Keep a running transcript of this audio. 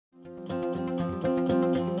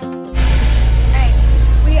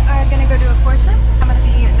4 ship. I'm gonna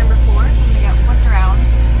be number 4, so I'm gonna get whipped around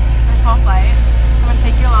this whole flight. I'm gonna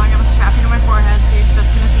take you along. I'm gonna strap you to my forehead, so you're just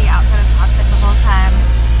gonna see outside of the cockpit the whole time.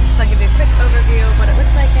 So I'll give you a quick overview of what it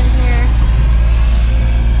looks like in here.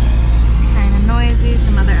 Kind of noisy.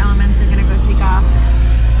 Some other elements are gonna go take off.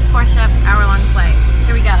 4 ship, hour-long flight.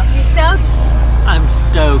 Here we go. You stoked? I'm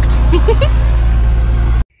stoked.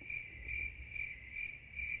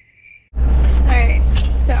 Alright,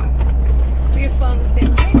 so we've flown the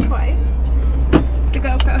same flight twice. The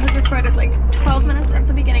GoPro has recorded like 12 minutes of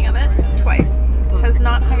the beginning of it, twice. Has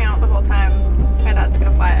not hung out the whole time. My dad's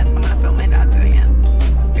gonna fly it. I'm gonna film my dad doing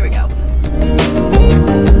it. Here we go.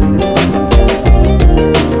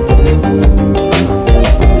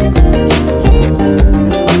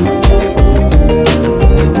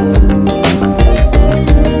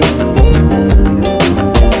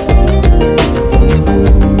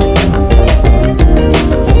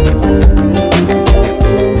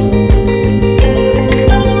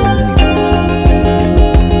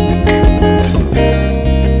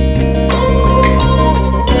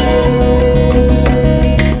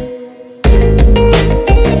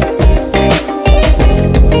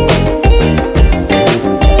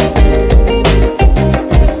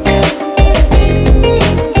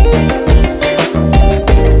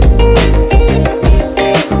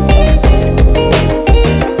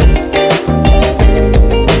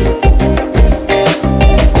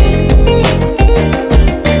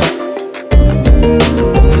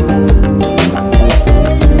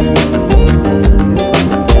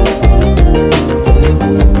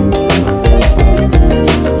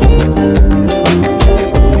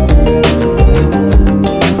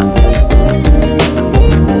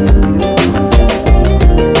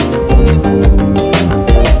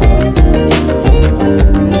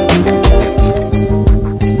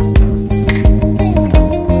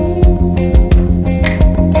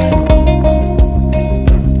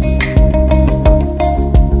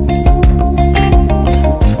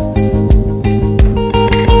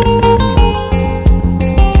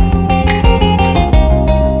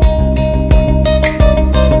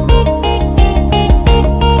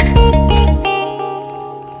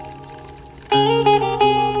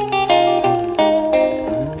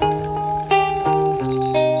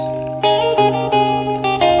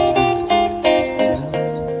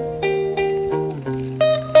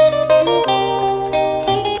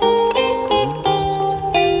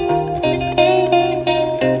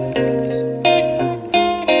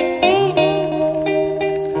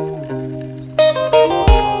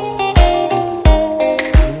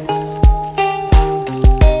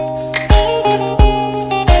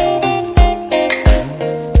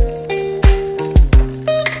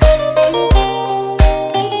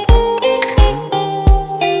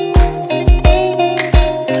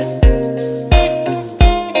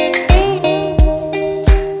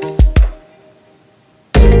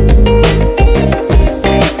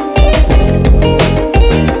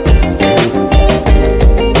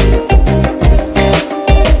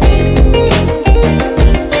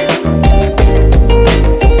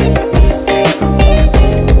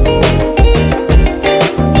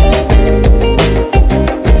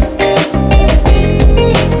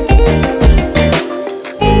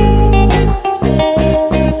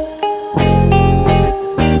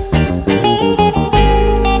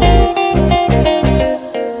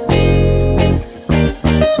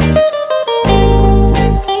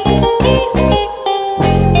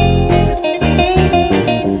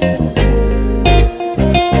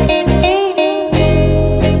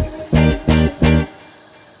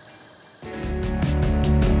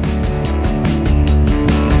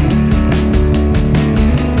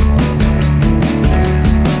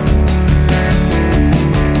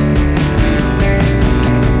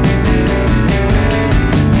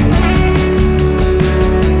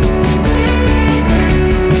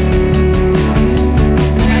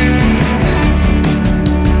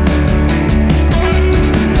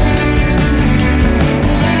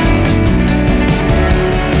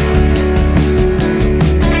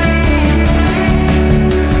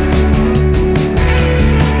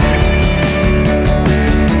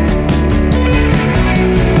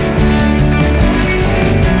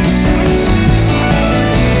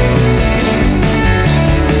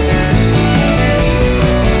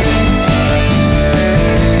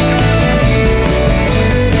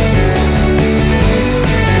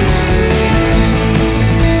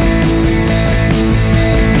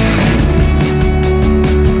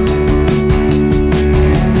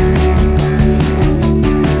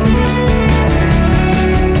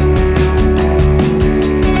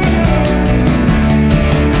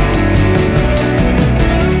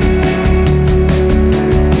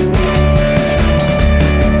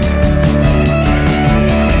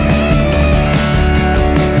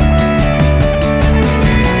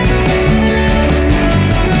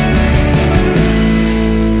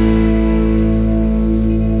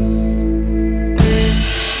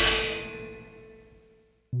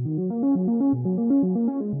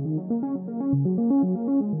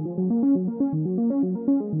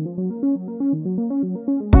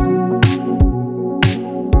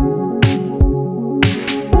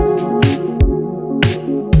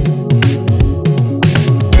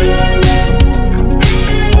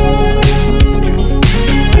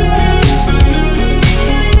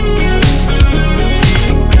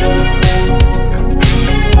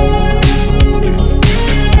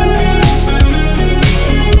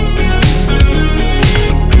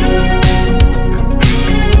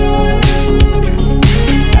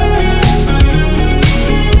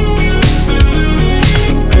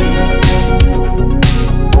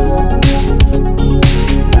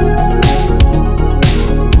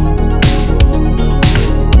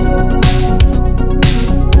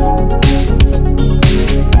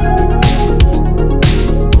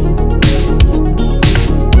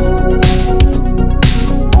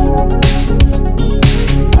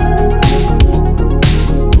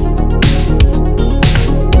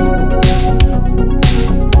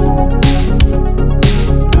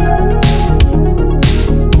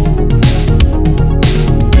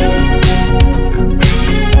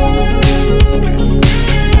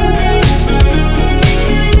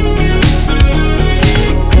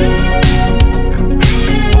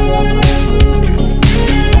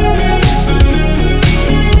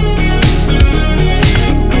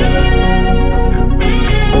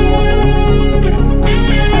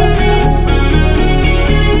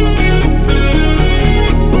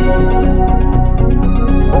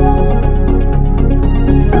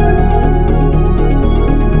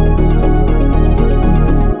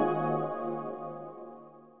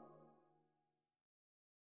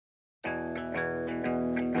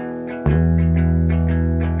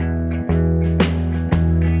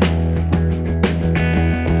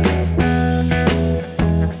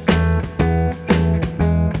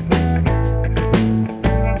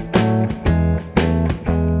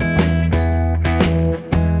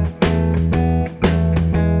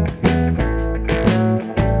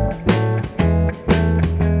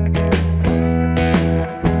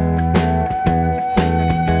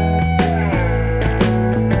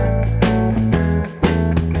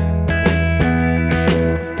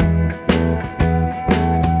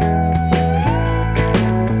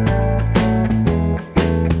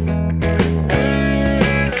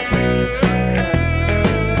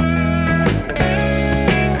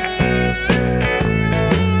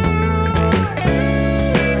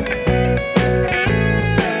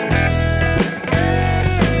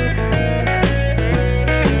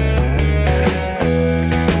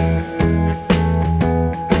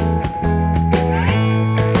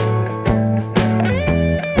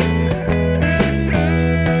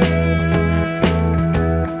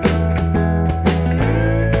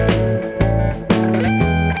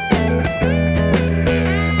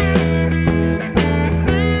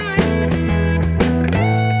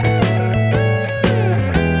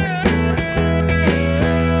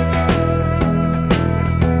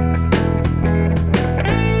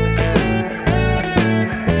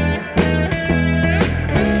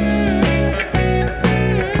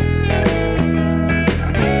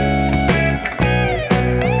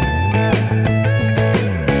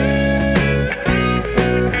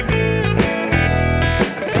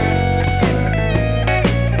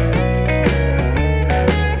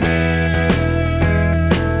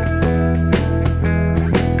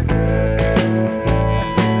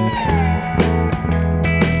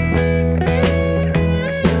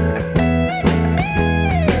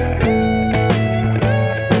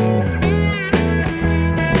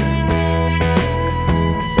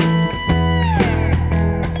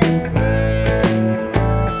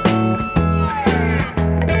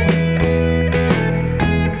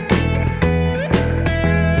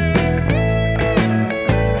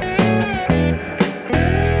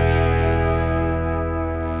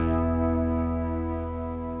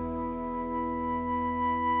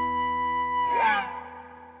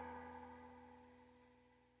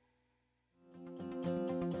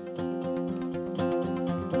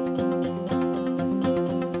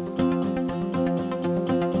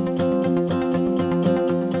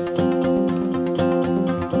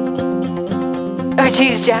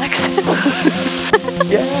 geez, Jax.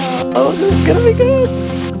 Yeah. Oh, this is gonna be good.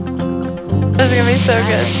 This is gonna be so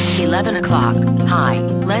good. 11 o'clock. High.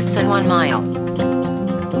 Less than 1 mile.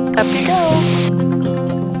 Up you go.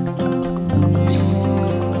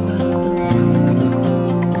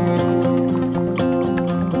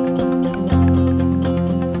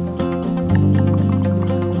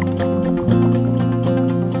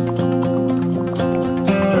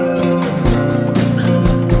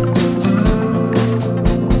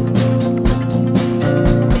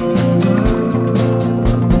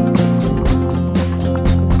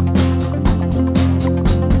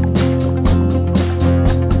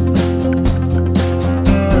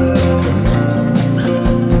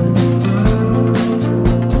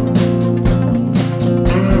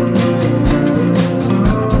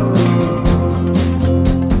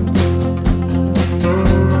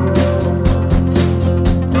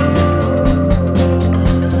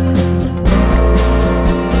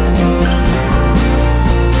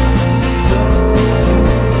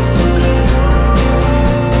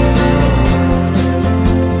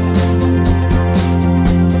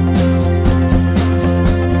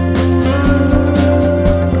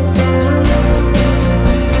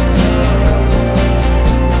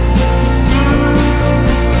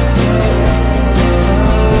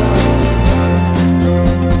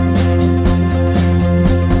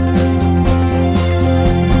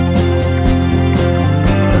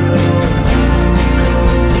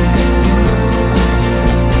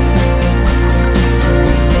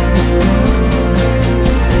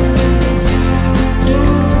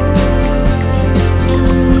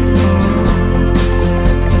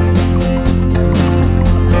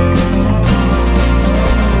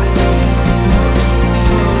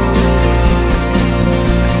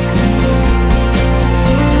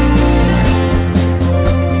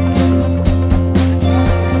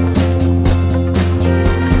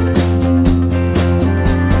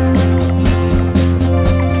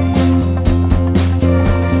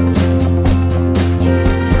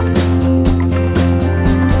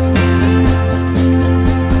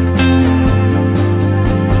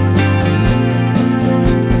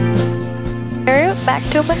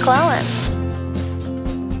 to McClellan.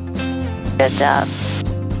 Good job.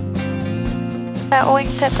 That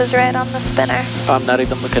wingtip is right on the spinner. I'm not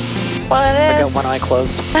even looking. Well, it is. I got one eye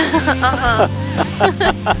closed. Uh-huh.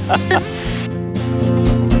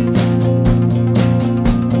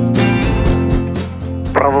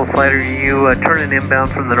 Bravo flight, are you turning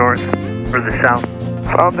inbound from the north or the south?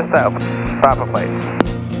 From the south, Bravo flight.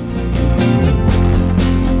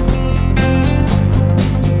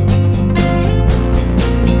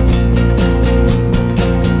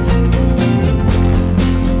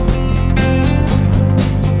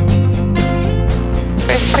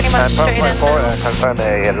 Pretty much straight in. Confirm a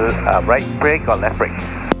right brake or left brake?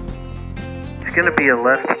 It's going to be a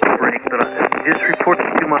left brake, but just report to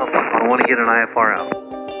 2 miles. I want to get an IFR out.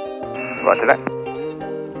 Roger that.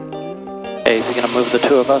 Hey, is he going to move the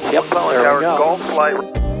two of us? Yep, there we go. Golf flight.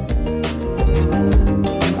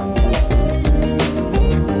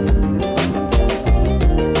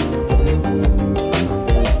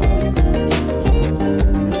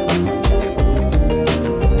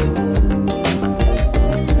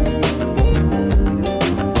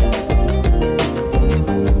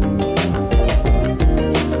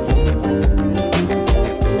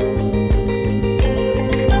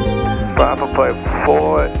 Bravo flight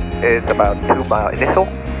 4 is about 2 mile initial.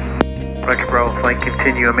 Roger, Bravo flight,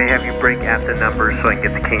 continue. I may have you brake at the numbers so I can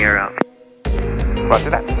get the King Air out. Roger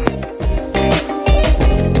that.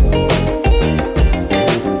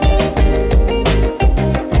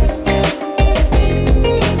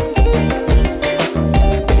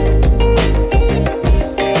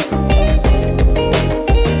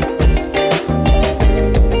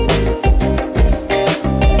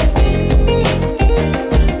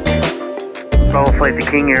 Bravo flight, the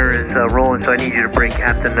King Air is rolling, so I need you to brake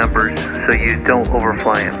at the numbers so you don't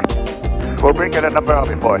overfly him. We'll bring in a number out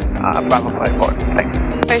before. Bravo flight 4. Thanks.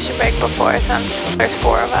 We should break before since there's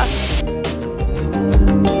 4 of us.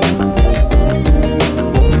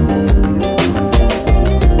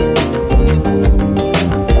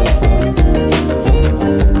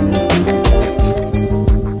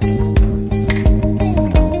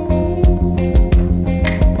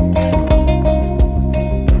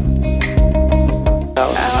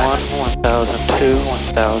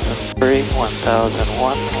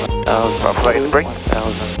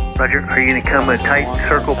 Roger, are you going to come a tight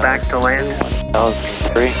circle back to land?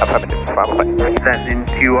 1003. Affirmative. Bravo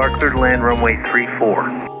flight. You are clear to land runway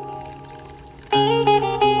 34.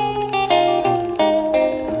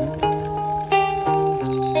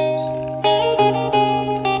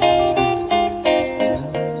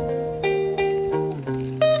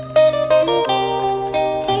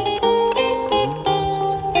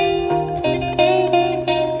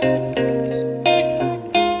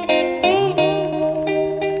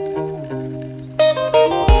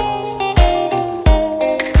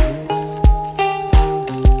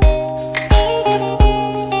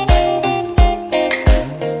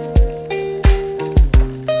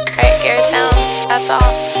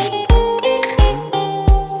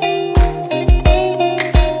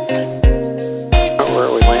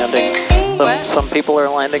 people are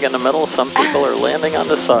landing in the middle, some people are landing on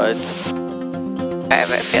the sides.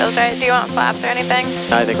 Wherever it feels right. Do you want flaps or anything?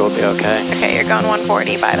 I think we'll be okay. Okay, you're going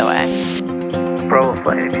 140 by the way. Bravo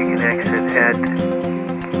flight, if you can exit at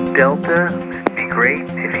Delta, it'd be great.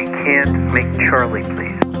 If you can't, make Charlie,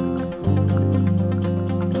 please.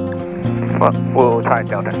 Well, we'll try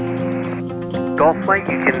Delta. Golf flight,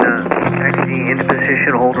 you can actually into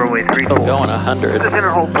position, hold runway 34. Still going 100. Center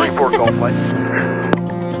hold 34 Golf flight.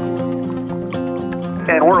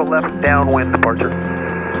 And we're a left downwind departure.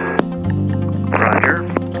 Roger.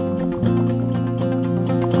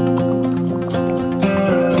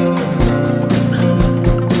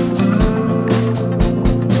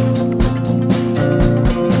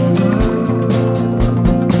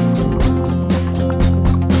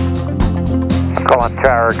 Echelon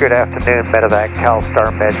Tower, good afternoon, Medevac,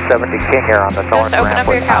 CalStar Med 70 King here on the north Just open up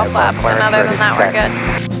your cow flaps, and other than that, we're good.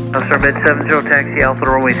 CalStar Med 70, taxi Alpha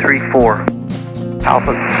to runway 34.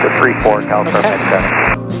 Alpha to 34, CalStar Med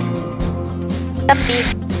 70.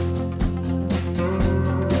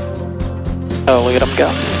 Oh, look at him go.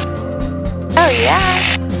 Oh yeah.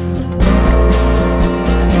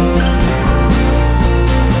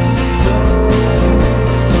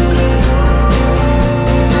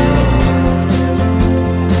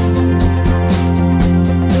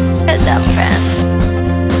 Good job, friend.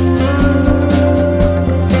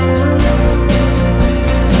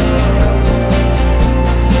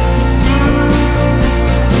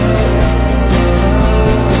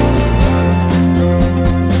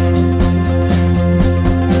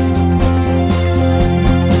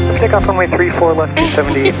 Takeoff runway 34, left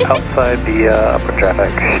 270, outside the upper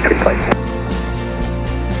traffic, street lights.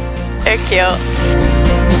 They're cute.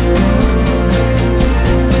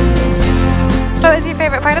 What was your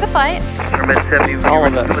favorite part of the flight? CalStar Med 70, All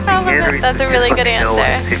of it. That's a really good answer.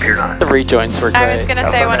 If you're not. The rejoins were great. I was gonna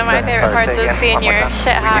say one of my favorite parts was seeing your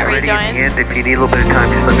shit hot Ready at the rejoins. end. If you need a little bit of time,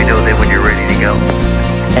 just let me know then when you're ready to go.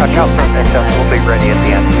 CalStar Med 70 will be ready at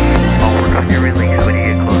the end. I'll work on your release when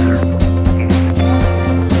you get closer.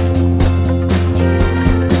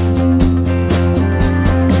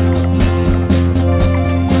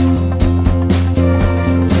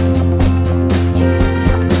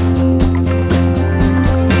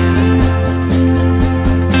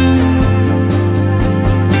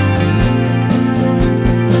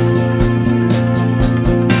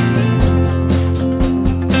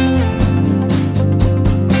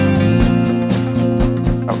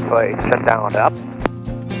 Shutdown up.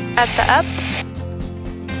 At the up.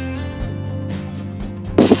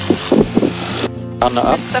 On the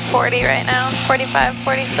up. It's the 40 right now. 45,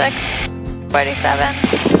 46,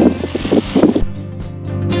 47.